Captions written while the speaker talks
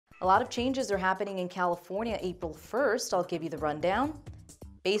A lot of changes are happening in California April 1st. I'll give you the rundown.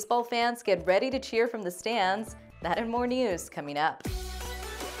 Baseball fans, get ready to cheer from the stands. That and more news coming up.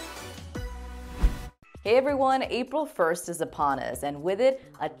 Hey everyone, April 1st is upon us, and with it,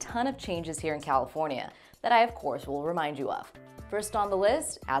 a ton of changes here in California that I, of course, will remind you of. First on the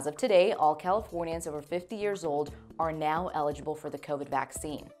list, as of today, all Californians over 50 years old are now eligible for the COVID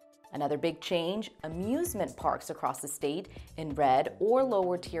vaccine. Another big change, amusement parks across the state in red or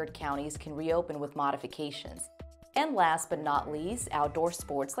lower tiered counties can reopen with modifications. And last but not least, outdoor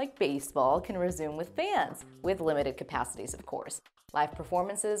sports like baseball can resume with fans, with limited capacities of course. Live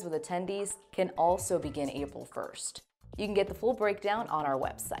performances with attendees can also begin April 1st. You can get the full breakdown on our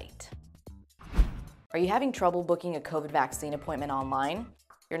website. Are you having trouble booking a COVID vaccine appointment online?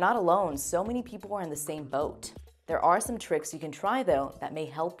 You're not alone, so many people are in the same boat. There are some tricks you can try though that may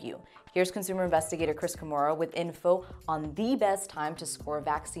help you. Here's consumer investigator Chris Kimura with info on the best time to score a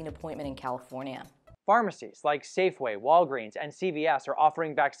vaccine appointment in California. Pharmacies like Safeway, Walgreens, and CVS are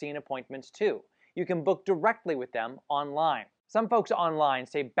offering vaccine appointments too. You can book directly with them online. Some folks online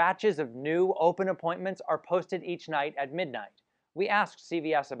say batches of new open appointments are posted each night at midnight. We asked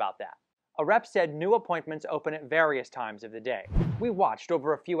CVS about that. A rep said new appointments open at various times of the day. We watched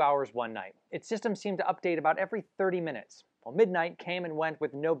over a few hours one night. Its system seemed to update about every 30 minutes. Well, midnight came and went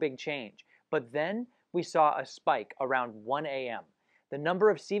with no big change. But then we saw a spike around 1 a.m. The number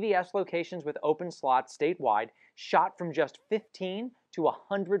of CVS locations with open slots statewide shot from just 15 to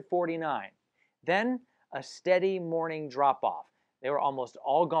 149. Then a steady morning drop-off. They were almost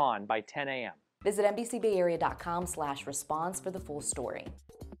all gone by 10 a.m. Visit NBCBayArea.com/response for the full story.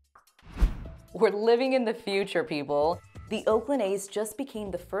 We're living in the future, people. The Oakland A's just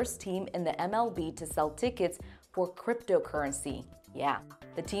became the first team in the MLB to sell tickets for cryptocurrency. Yeah,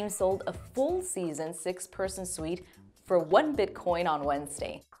 the team sold a full season 6-person suite for 1 Bitcoin on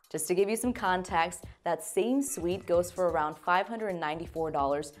Wednesday. Just to give you some context, that same suite goes for around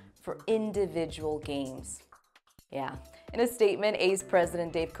 $594 for individual games. Yeah. In a statement, A's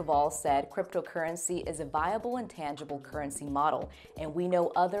president Dave Kaval said cryptocurrency is a viable and tangible currency model, and we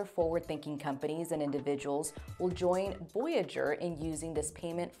know other forward-thinking companies and individuals will join Voyager in using this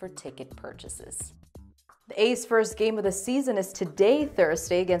payment for ticket purchases. The A's first game of the season is today,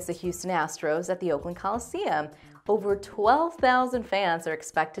 Thursday, against the Houston Astros at the Oakland Coliseum. Over 12,000 fans are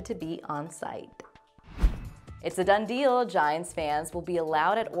expected to be on site. It's a done deal. Giants fans will be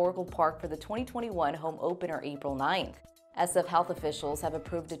allowed at Oracle Park for the 2021 home opener April 9th. SF health officials have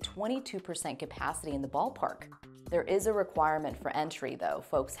approved a 22% capacity in the ballpark. There is a requirement for entry though.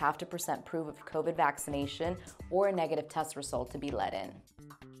 Folks have to present proof of COVID vaccination or a negative test result to be let in.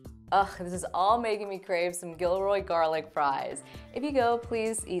 Ugh, this is all making me crave some Gilroy garlic fries. If you go,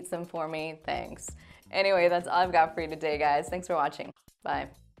 please eat some for me. Thanks. Anyway, that's all I've got for you today, guys. Thanks for watching. Bye.